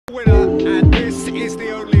Winner, and this is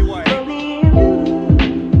the only way.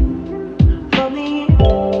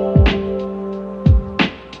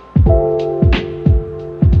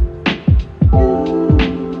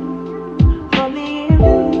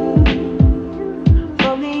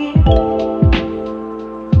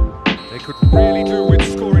 They could really do with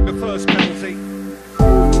scoring the first penalty.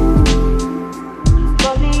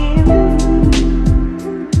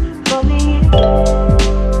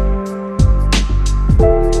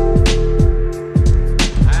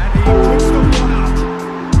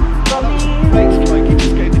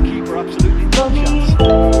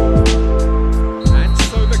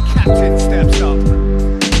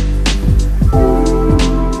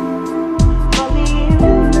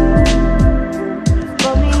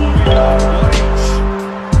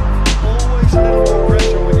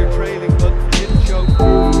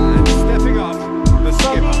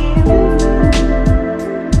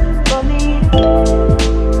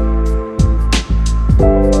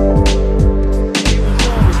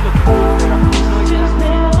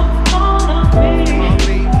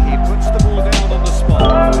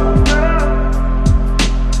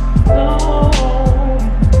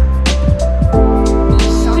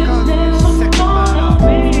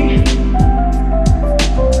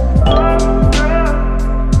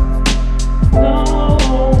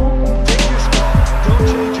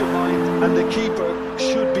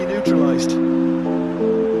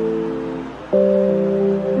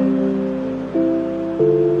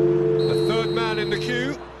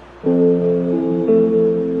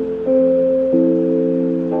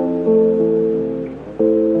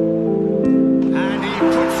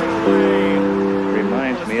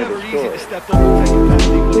 Stepped up and taken a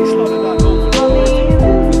penalty, but he slotted that home with authority.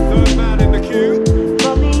 The third man in the queue.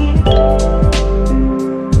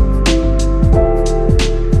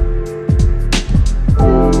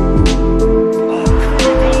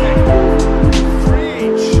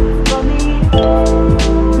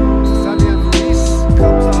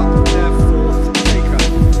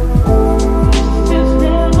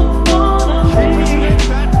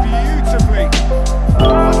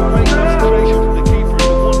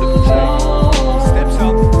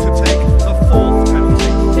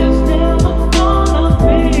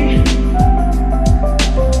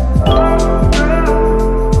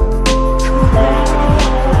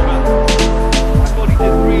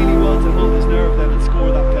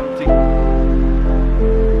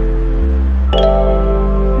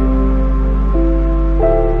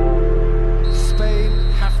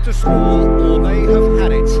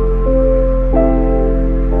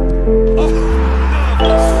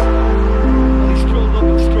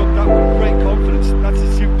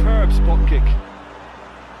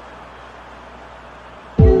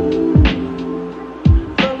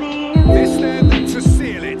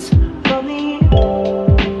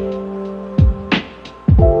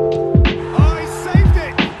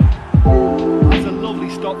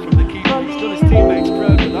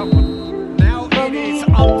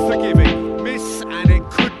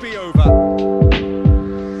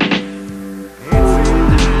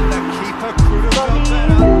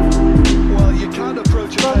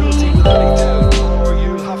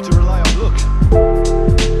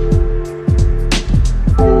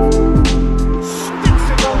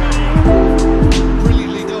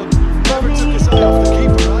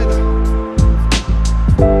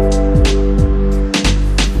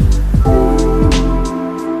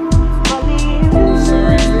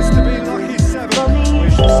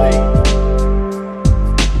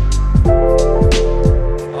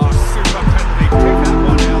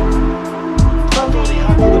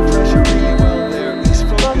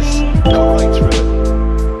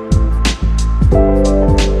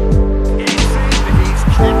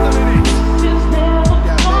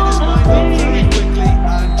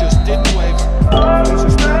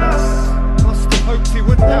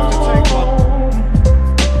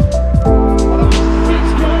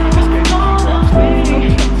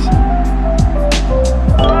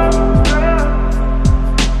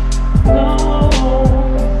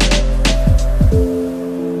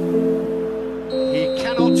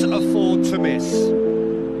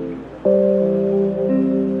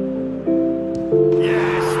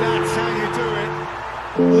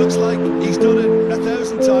 Looks like he's done it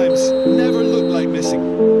 1,000 times. Never looked like missing.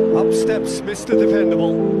 Up steps Mr.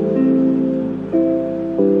 Dependable.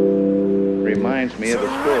 Reminds me of the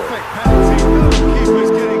score. Terrific penalty. No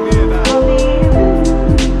keeper's getting near that.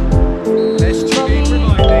 Let's keep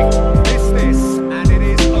reminding. Miss this, and it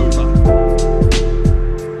is over.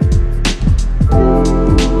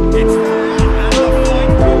 It's there, and the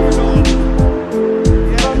fight goes on.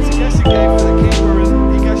 Yeah, it's a guessing game for the keeper, and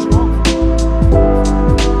he gets wrong.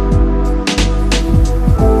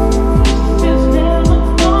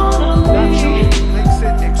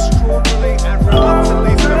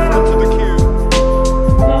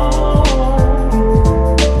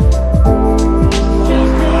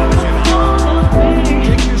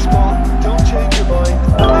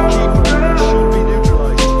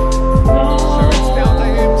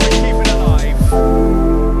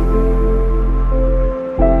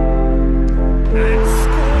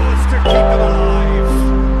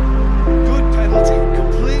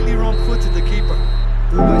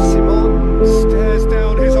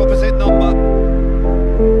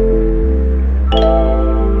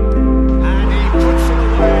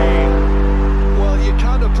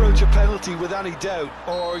 with any doubt,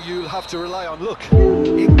 or you'll have to rely on luck.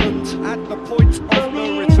 England at the point of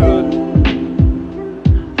no return.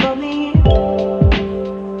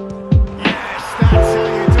 Yes, that's how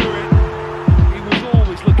you do it. He was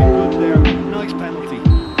always looking good there. Nice penalty.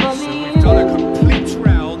 So we've done a complete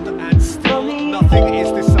round and still nothing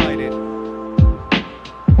is decided.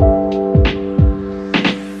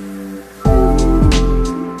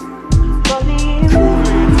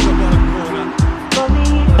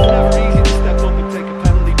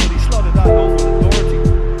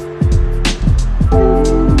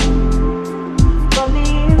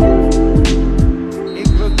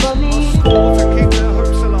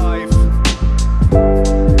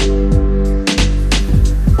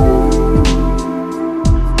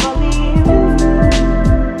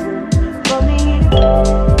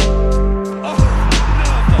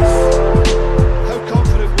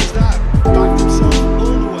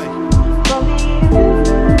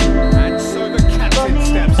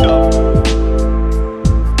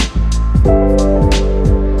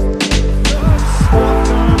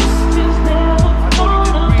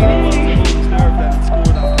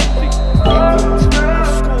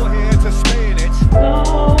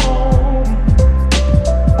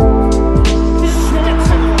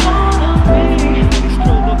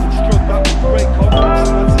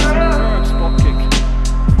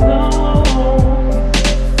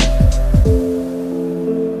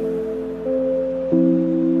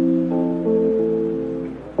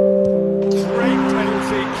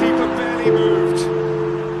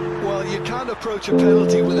 Well, you can't approach a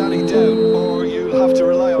penalty with any doubt, or you'll have to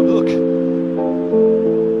rely on luck.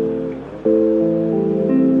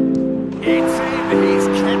 It's in, he's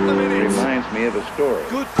kept them in it. Reminds me of a story.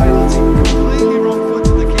 Good penalty, completely wrong foot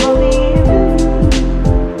to the keeper.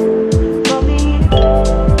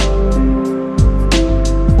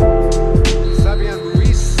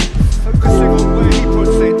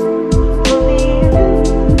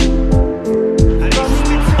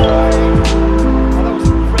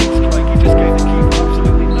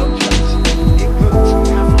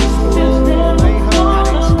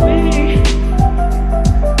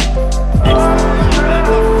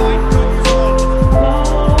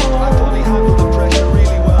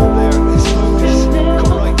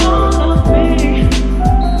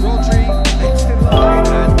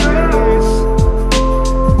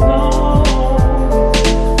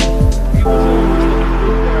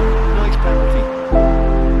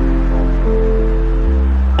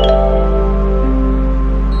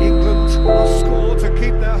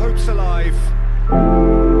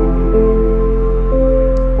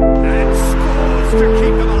 And scores to